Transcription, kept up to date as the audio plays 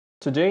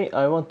Today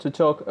I want to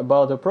talk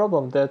about a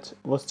problem that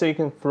was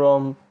taken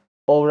from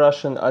All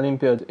Russian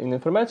Olympiad in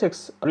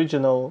Informatics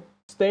regional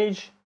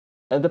stage,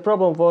 and the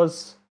problem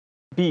was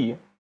B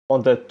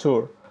on that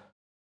tour.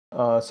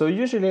 So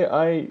usually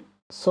I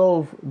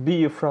solve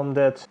B from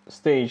that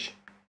stage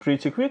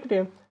pretty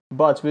quickly,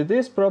 but with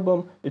this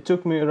problem it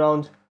took me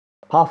around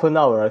half an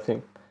hour, I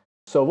think.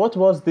 So what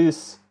was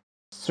this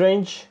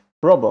strange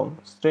problem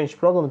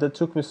that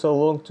took me so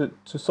long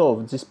to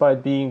solve,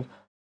 despite being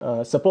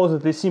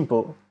supposedly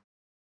simple?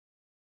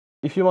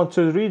 If you want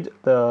to read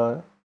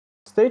the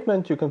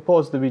statement, you can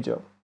pause the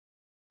video.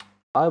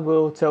 I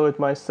will tell it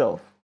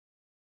myself.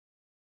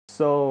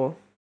 So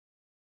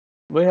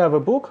we have a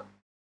book.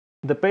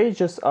 The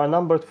pages are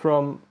numbered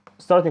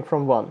starting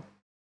from 1.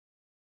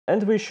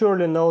 And we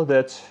surely know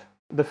that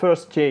the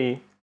first K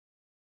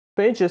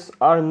pages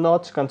are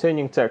not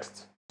containing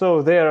text,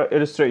 so they are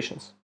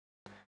illustrations.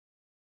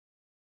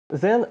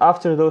 Then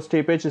after those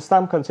K pages,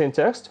 some contain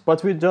text,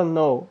 but we don't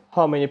know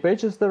how many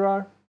pages there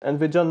are, and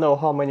we don't know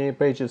how many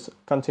pages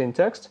contain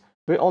text.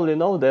 We only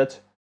know that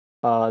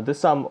the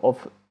sum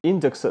of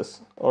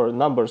indexes or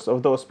numbers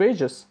of those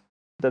pages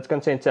that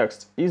contain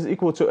text is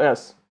equal to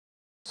s.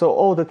 So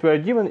all that we are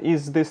given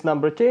is this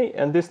number k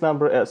and this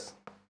number s.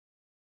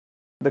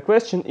 The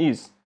question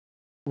is,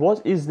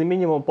 what is the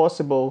minimum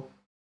possible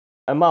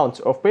amount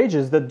of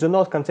pages that do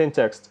not contain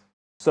text?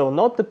 So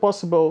not the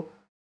possible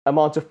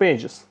amount of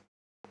pages,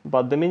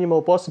 but the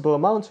minimal possible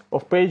amount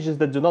of pages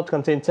that do not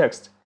contain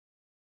text.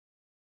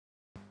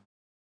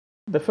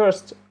 The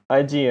first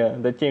idea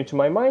that came to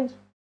my mind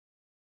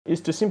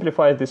is to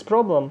simplify this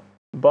problem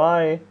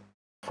by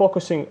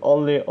focusing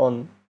only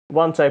on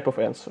one type of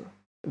answer.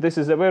 This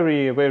is a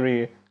very,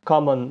 very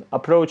common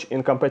approach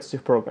in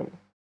competitive programming.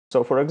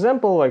 So for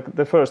example, like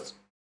the first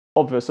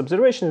obvious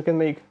observation we can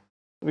make,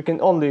 we can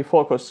only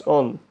focus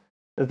on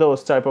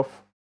those type of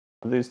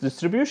this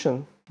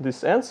distribution,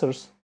 these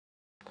answers,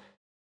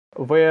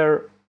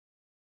 where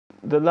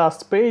the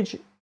last page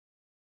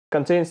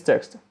contains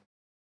text.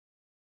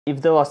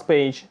 If the last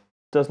page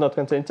does not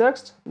contain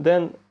text,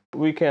 then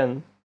we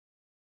can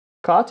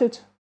cut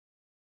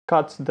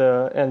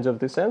the end of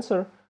this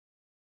answer,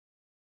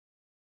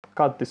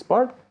 cut this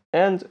part,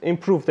 and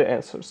improve the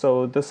answer.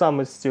 So the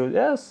sum is still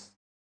s,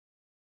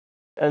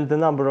 and the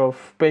number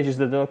of pages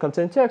that do not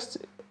contain text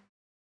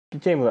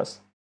became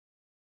less.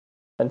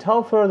 And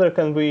how further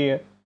can we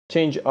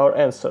change our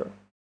answer?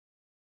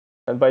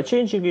 And by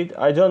changing it,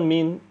 I don't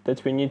mean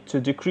that we need to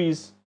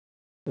decrease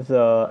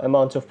the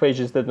amount of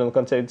pages that don't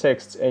contain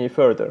text any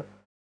further.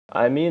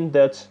 I mean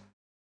that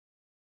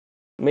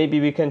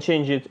maybe we can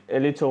change it a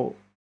little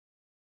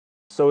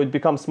so it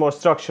becomes more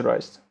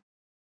structurized.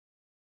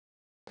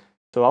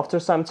 So after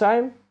some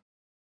time,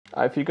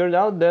 I figured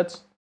out that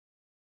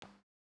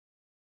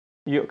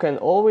you can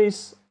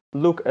always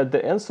look at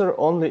the answer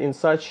only in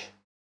such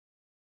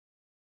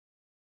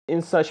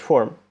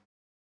form,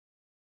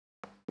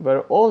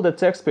 where all the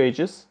text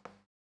pages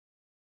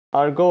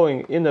are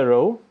going in a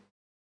row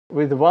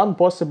with one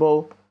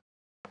possible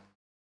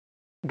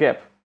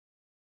gap.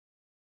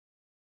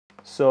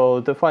 So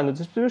the final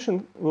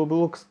distribution will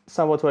look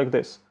somewhat like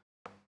this.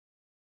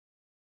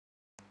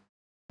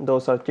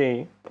 Those are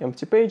k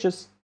empty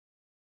pages,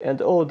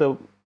 and all the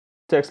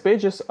text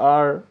pages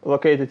are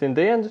located in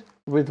the end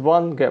with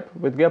one gap,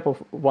 with gap of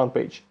one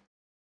page.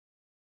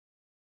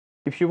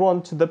 If you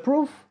want the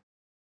proof,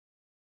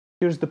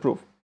 here's the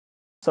proof.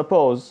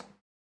 Suppose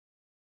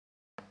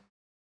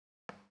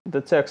the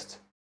text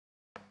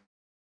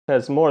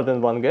has more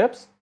than one gap.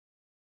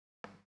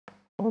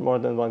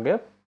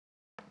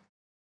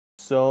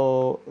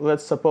 So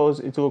let's suppose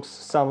it looks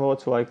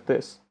somewhat like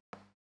this.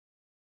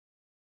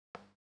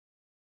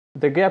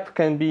 The gap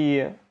can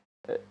be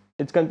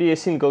a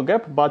single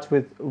gap, but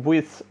with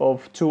width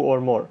of 2 or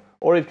more,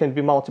 or it can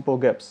be multiple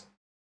gaps.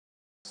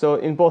 So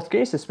in both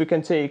cases, we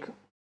can take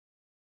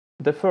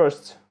the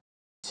first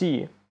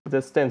t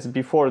that stands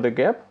before the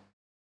gap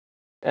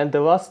and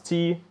the last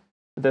t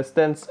that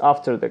stands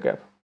after the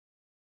gap.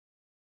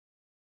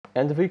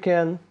 And we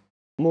can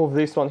move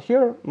this one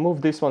here,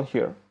 move this one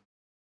here.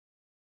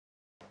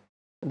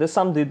 The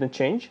sum didn't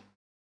change,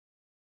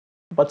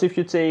 but if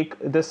you take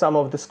the sum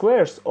of the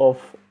squares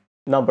of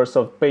numbers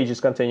of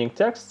pages containing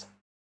text,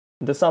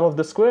 the sum of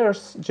the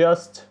squares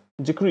just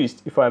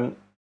decreased, if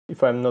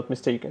I'm not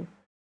mistaken.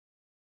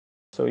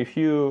 So if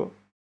you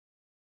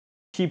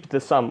keep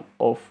the sum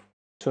of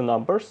two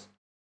numbers,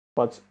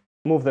 but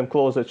move them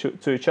closer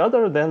to each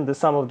other, then the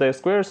sum of their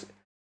squares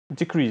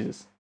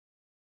decreases.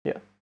 Yeah.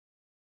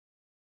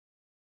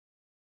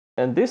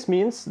 And this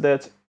means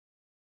that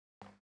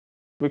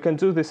we can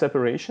do this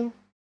operation,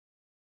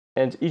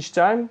 and each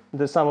time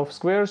the sum of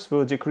squares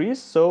will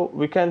decrease, so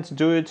we can't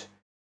do it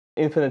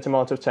infinite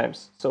amount of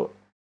times. So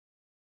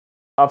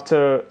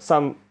after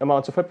some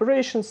amount of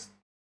operations,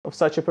 of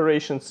such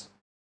operations,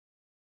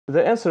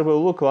 the answer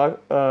will look like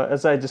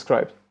as I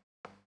described.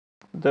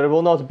 There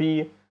will not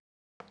be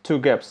two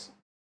gaps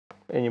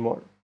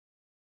anymore.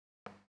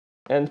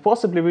 And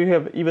possibly we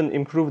have even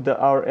improved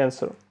our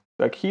answer.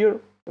 Like here,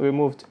 we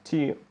moved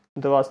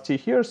the last t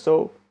here,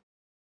 so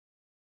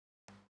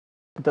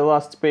the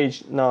last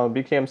page now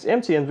becomes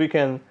empty and we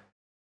can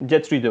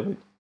get rid of it.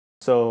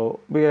 So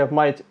we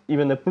might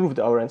even improve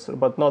our answer,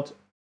 but not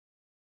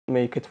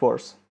make it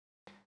worse.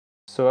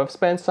 So I've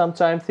spent some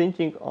time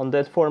thinking on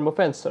that form of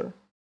answer.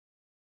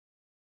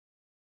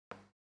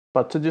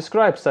 But to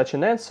describe such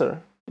an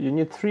answer, you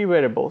need 3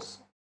 variables.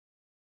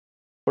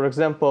 For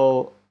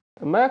example,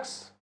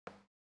 max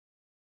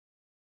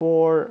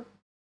for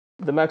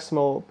the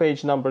maximal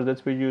page number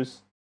that we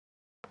use,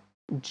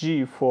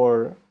 g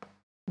for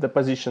the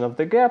position of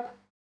the gap,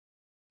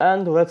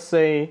 and let's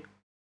say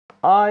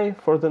I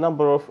for the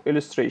number of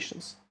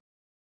illustrations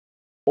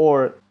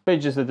or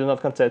pages that do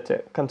not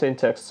contain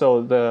text,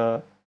 so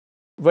the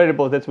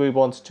variable that we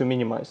want to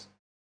minimize.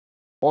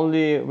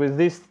 Only with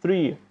these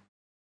 3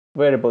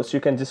 variables you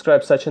can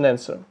describe such an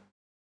answer.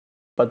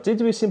 But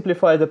did we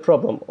simplify the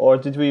problem or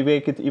did we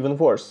make it even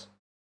worse?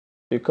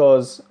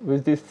 Because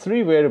with these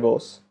 3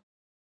 variables,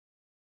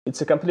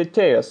 it's a complete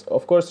chaos.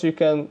 Of course, you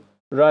can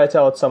write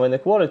out some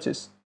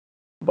inequalities,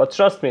 but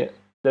trust me,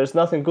 there's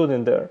nothing good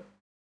in there.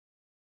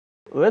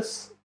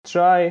 Let's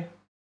try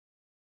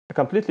a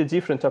completely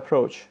different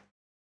approach.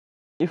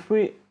 If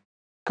we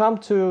come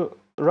to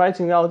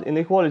writing out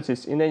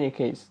inequalities in any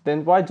case,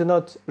 then why do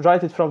not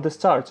write it from the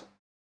start?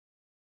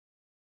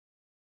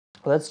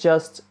 Let's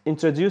just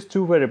introduce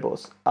 2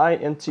 variables, I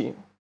and t.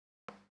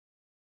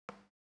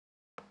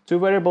 2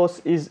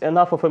 variables is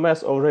enough of a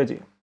mess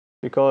already,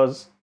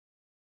 because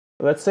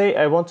let's say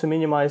I want to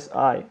minimize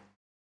I.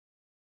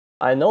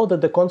 I know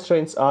that the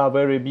constraints are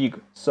very big,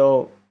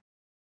 so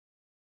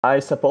I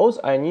suppose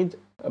I need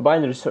a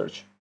binary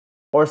search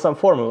or some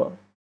formula.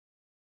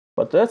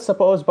 But let's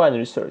suppose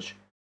binary search.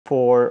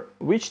 For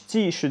which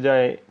t should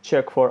I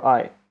check for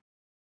I?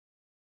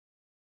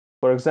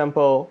 For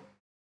example,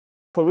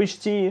 for which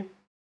t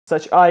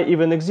such I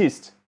even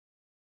exists?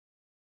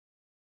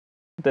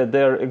 That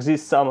there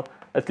exists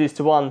at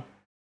least one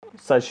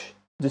such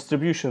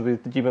distribution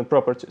with given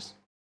properties.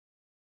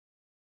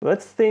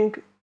 Let's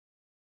think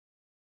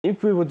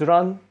if we would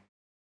run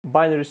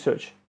binary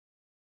search.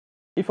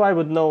 If I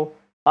would know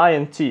I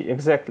and t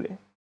exactly,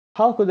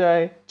 how could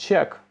I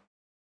check?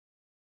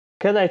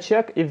 Can I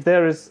check if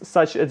there is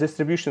such a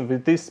distribution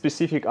with this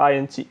specific I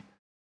and t?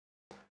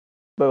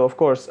 Well, of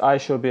course, I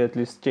shall be at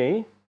least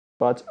k,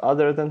 but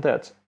other than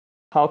that,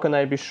 how can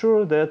I be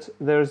sure that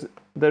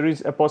there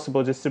is a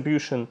possible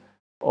distribution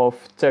of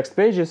text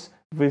pages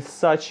with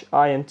such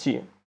I and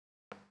t?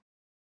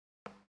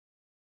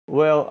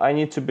 Well, I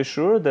need to be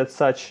sure that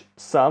such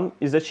sum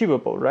is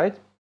achievable, right?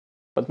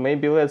 But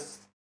maybe let's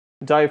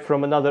dive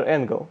from another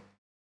angle.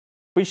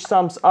 Which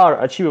sums are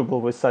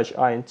achievable with such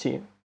I and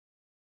t?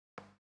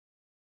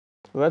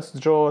 Let's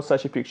draw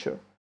such a picture.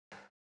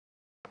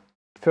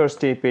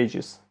 First t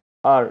pages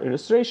are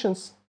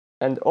illustrations,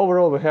 and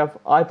overall we have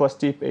I plus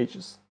t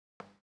pages.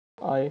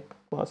 I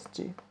plus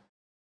t.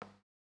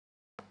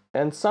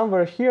 And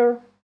somewhere here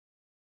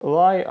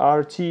lie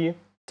our t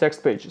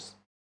text pages.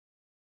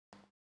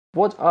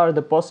 What are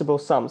the possible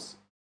sums?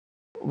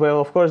 Well,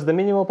 of course, the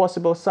minimal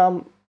possible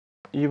sum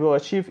you will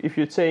achieve if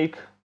you take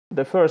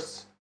the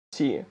first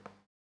t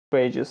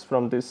pages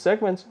from this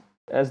segment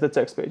as the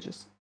text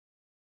pages.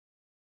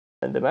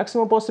 And the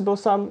maximum possible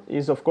sum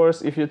is, of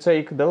course, if you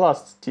take the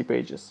last t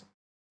pages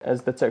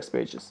as the text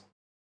pages.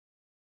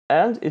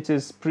 And it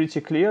is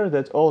pretty clear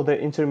that all the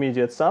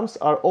intermediate sums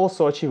are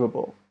also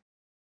achievable.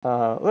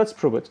 Let's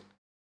prove it.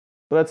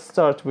 Let's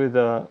start with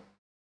the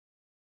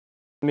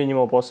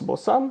minimal possible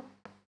sum.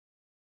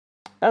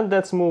 And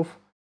let's move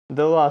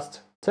the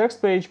last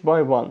text page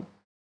by 1.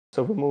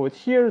 So we move it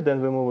here,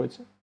 then we move it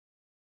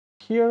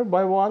here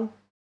by 1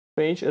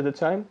 page at a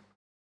time,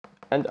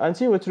 and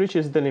until it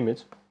reaches the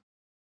limit.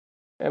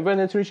 And when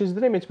it reaches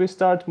the limit, we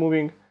start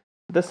moving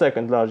the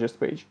second largest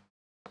page.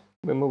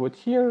 We move it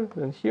here,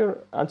 then here,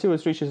 until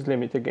it reaches the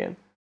limit again.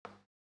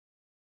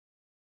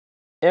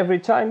 Every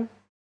time,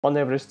 on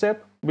every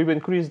step, we've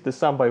increased the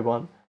sum by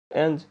 1,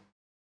 and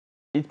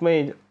it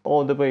made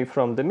all the way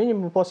from the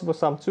minimum possible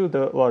sum to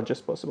the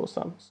largest possible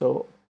sum.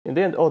 So in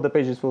the end, all the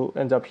pages will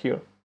end up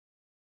here.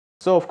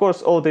 So of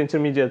course, all the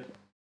intermediate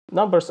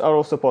numbers are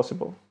also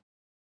possible.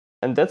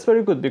 And that's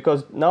very good,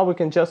 because now we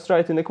can just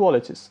write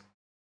inequalities.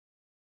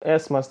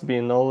 S must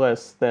be no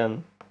less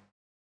than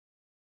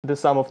the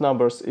sum of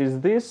numbers is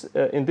this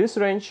in this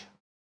range,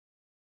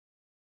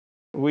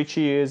 which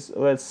is,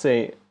 let's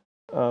see,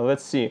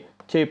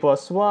 k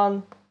plus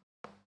 1,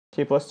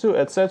 k plus 2,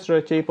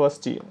 etc., k plus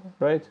t,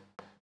 right?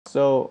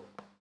 So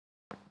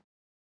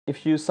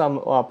if you sum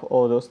up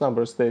all those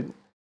numbers, then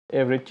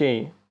every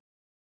k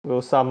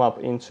will sum up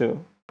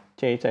into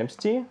k times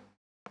t,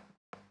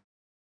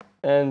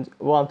 and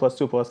 1 plus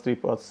 2 plus 3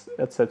 plus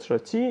etc.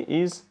 t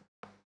is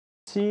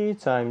t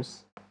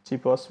times t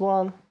plus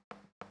 1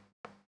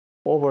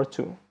 over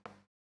 2.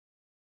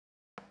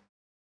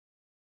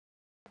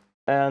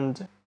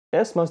 And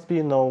s must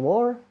be no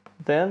more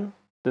than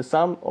the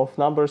sum of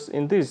numbers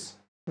in this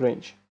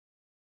range,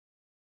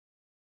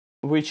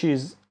 which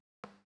is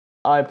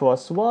I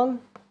plus 1,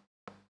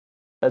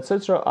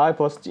 etc. I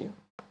plus t.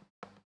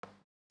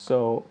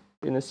 So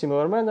in a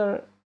similar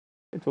manner,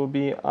 it will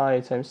be I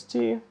times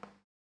t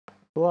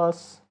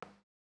plus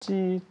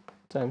t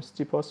times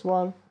t plus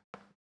 1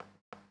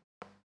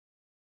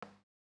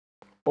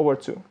 over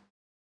 2.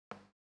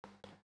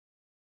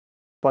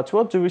 But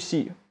what do we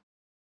see?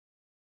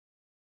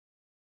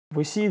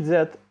 We see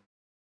that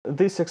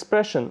this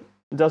expression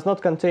does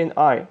not contain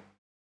I,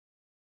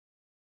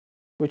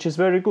 which is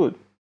very good,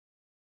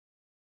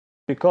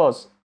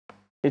 because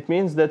it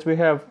means that we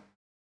have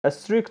a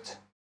strict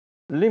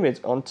limit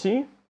on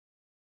t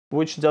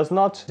which does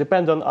not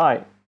depend on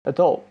I at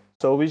all.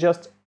 So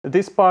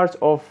this part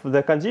of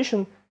the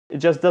condition, it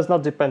just does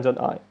not depend on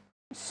I.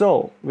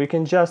 So we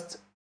can just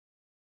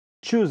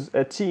choose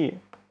a t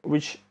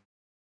which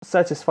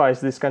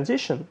satisfies this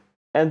condition,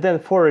 and then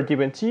for a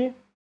given t,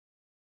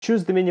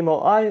 choose the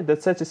minimal I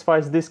that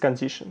satisfies this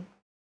condition.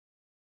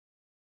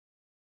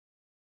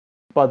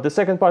 But the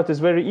second part is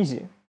very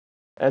easy,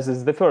 as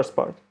is the first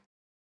part.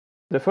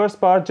 The first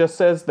part just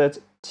says that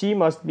t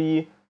must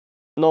be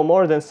no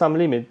more than some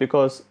limit,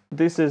 because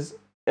this is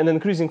an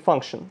increasing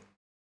function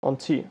on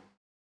t.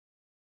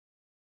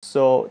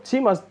 So t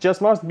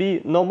must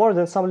be no more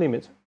than some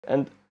limit.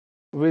 And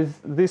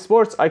with these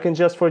words, I can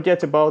just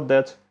forget about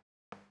that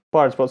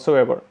part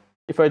whatsoever.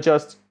 If I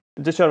just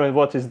determine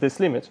what is this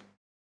limit,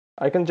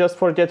 I can just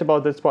forget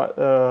about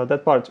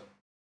that part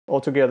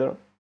altogether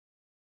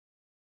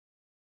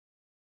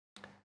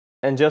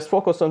and just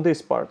focus on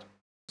this part.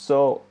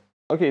 So,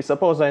 okay,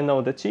 suppose I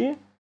know the t,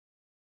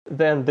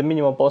 then the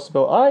minimum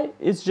possible I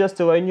is just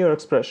a linear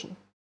expression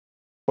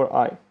for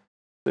I.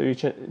 So you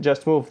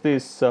just move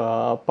this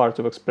part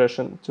of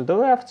expression to the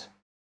left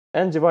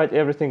and divide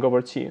everything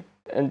over t,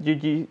 and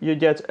you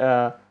get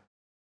a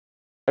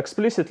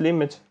explicit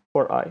limit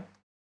for I,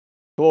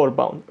 lower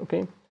bound,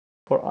 okay,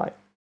 for I.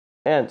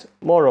 And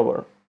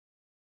moreover,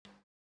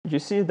 you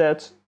see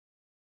that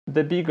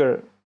the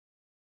bigger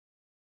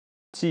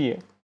t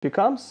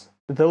becomes,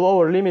 the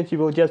lower limit you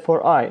will get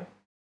for I.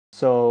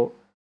 So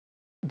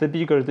the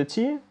bigger the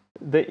t,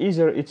 the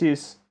easier it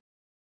is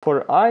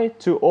for I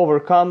to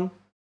overcome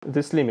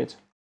this limit.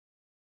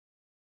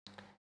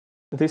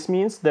 This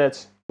means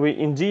that we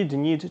indeed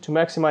need to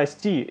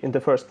maximize t in the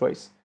first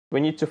place.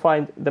 We need to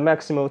find the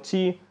maximal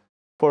t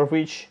for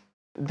which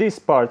this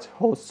part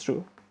holds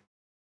true.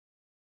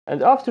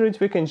 And after it,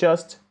 we can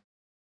just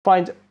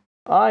find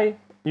I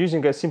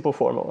using a simple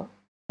formula.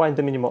 Find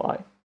the minimal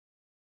I.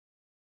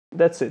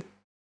 That's it.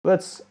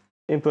 Let's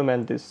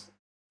implement this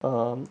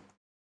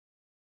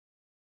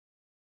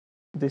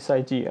this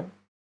idea.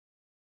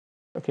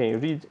 Okay,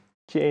 read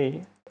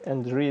K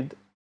and read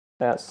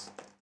S.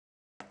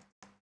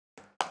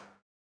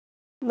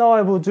 Now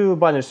I will do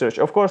binary search.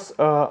 Of course,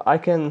 I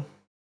can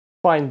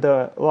find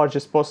the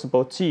largest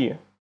possible t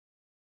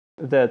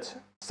that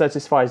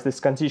satisfies this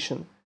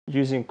condition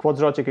using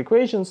quadratic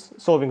equations,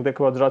 solving the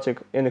quadratic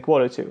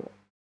inequality,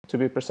 to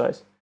be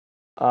precise.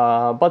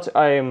 But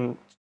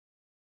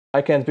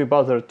I can't be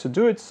bothered to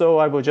do it, so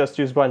I will just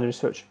use binary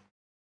search.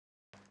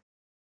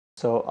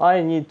 So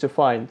I need to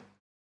find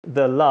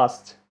the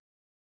last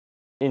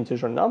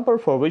integer number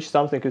for which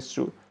something is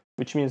true,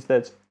 which means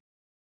that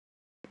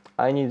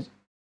I need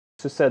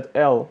to set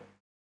L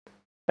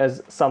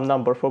as some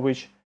number for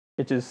which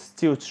it is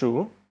still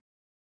true,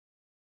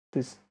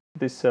 this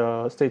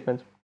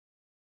statement,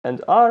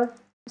 and R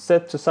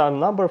set to some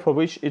number for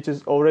which it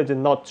is already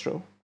not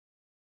true.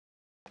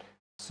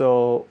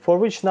 So for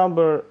which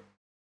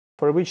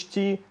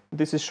t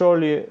this is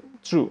surely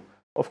true?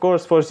 Of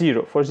course, for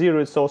 0. For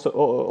 0 it's also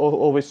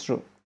always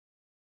true.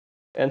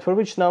 And for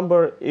which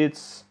number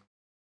it's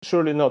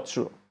surely not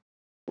true?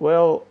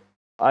 Well,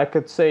 I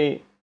could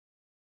say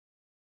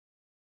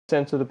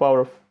 10 to the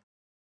power of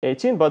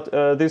 18, but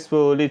this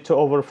will lead to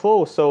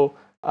overflow, so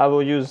I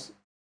will use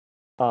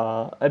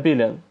a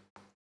billion.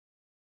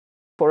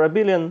 For a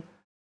billion,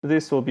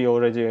 this will be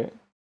already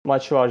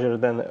much larger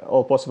than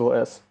all possible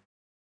s.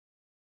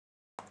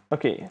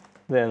 Okay,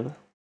 then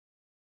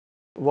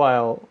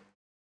while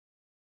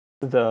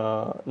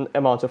the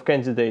amount of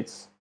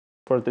candidates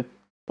for the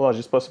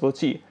largest possible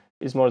t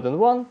is more than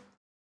 1,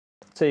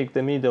 take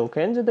the middle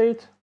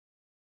candidate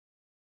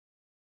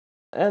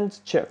and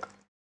check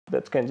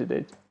that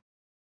candidate.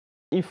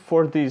 If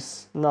for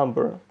this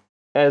number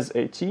as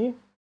a t,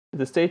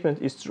 the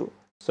statement is true.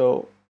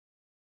 So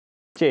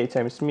k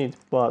times mid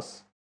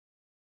plus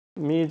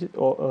mid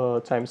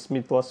times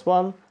mid plus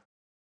 1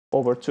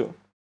 over 2.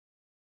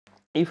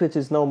 If it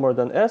is no more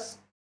than s,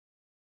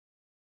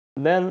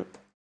 then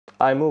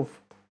I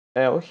move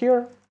L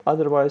here,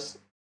 otherwise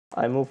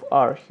I move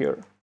R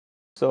here.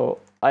 So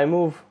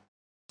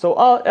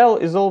L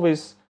is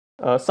always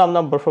some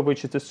number for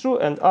which it is true,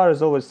 and R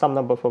is always some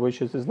number for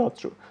which it is not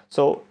true.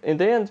 So in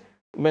the end,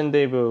 when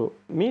they will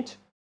meet,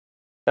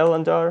 L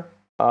and R,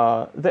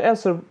 the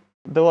answer,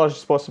 the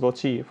largest possible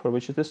t for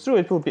which it is true,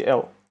 it will be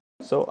L.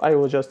 So I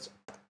will just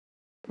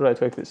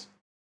write like this.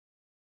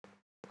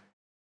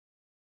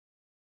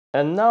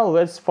 And now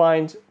let's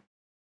find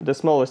the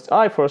smallest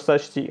I for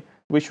such t,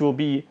 which will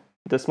be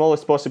the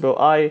smallest possible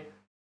I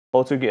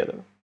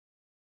altogether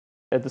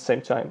at the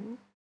same time.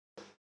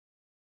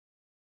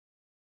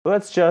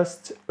 let's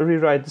just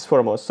rewrite this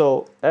formula.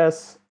 So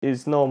s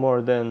is no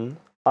more than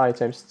I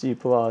times t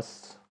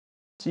plus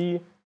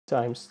t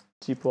times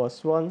t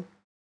plus 1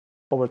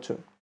 over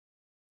 2.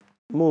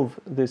 Move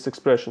this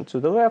expression to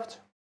the left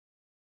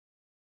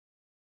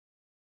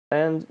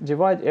and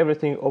divide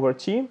everything over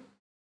t.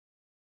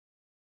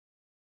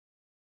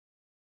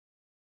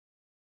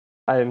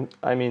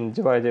 I mean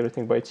divide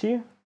everything by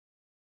t.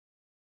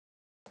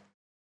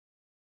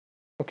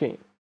 Okay,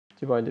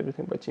 divide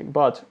everything by t.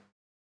 But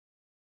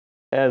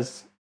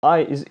as I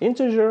is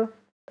integer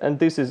and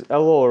this is a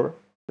lower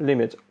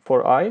limit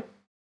for I,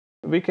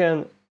 we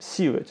can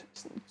seal it,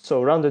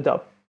 so round it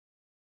up.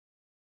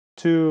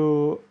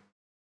 To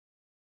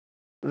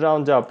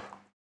round up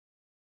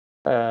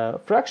a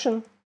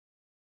fraction,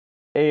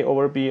 a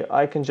over b,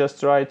 I can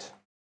just write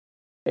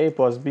a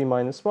plus b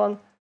minus 1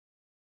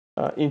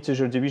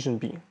 integer division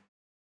b.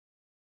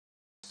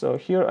 So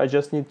here I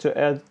just need to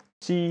add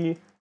t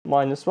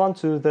minus 1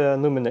 to the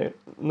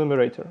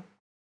numerator.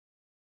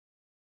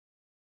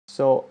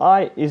 So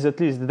I is at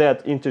least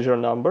that integer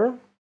number.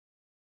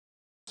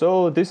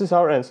 So this is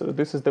our answer.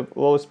 This is the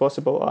lowest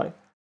possible I.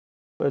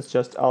 Let's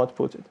just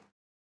output it.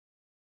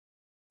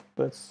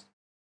 Let's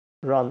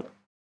run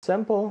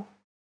sample.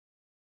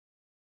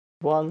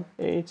 1,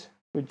 8,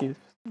 we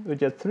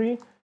get 3.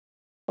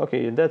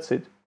 Okay, that's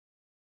it.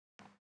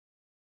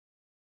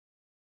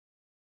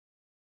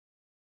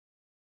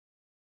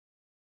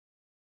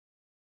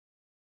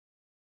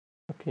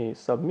 Okay,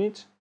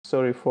 submit.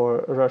 Sorry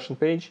for Russian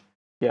page.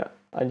 Yeah,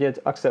 I get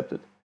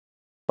accepted.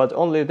 But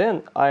only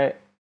then I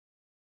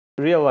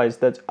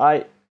realized that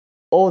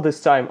all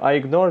this time I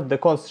ignored the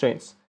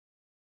constraints.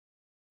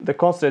 The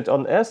constraint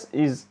on s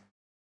is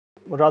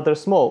rather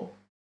small.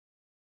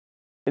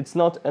 It's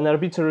not an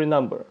arbitrary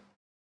number.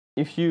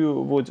 If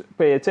you would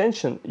pay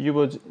attention, you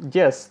would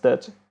guess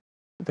that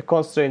the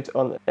constraint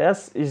on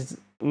s is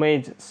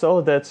made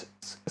so that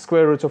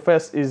square root of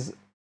s is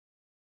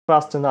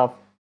fast enough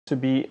to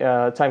be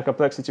time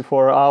complexity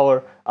for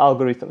our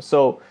algorithm.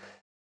 So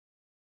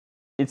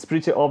it's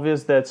pretty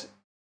obvious that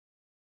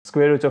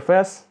square root of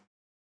s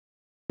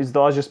is the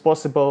largest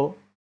possible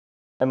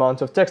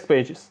amount of text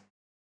pages.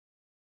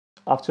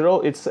 After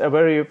all, it's a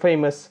very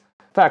famous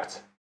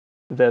fact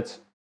that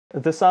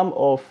the sum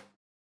of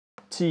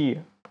t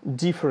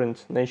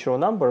different natural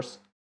numbers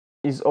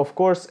is of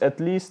course at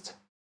least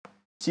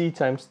t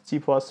times t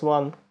plus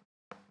 1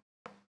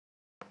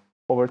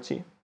 over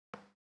t.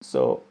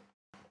 So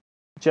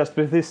just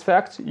with this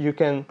fact, you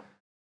can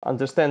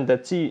understand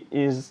that t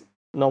is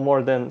no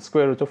more than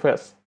square root of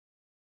s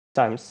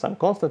times some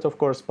constant, of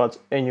course, but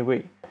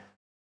anyway.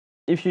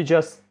 If you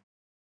just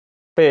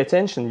pay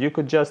attention, you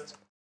could just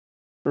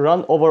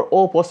run over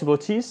all possible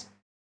t's,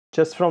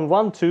 just from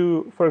 1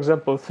 to, for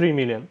example, 3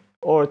 million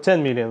or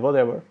 10 million,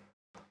 whatever.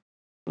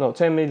 No,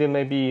 10 million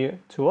may be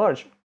too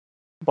large,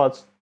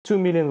 but 2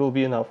 million will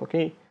be enough,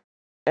 okay?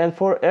 And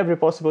for every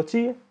possible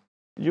t,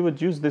 you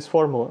would use this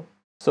formula.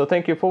 So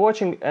thank you for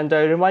watching, and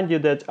I remind you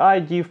that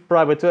I give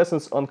private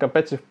lessons on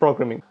competitive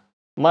programming.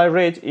 My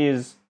rate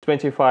is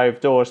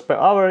 $25 per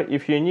hour.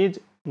 If you need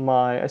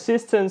my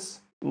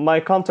assistance,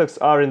 my contacts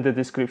are in the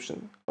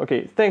description.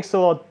 Okay, thanks a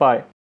lot,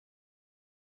 bye.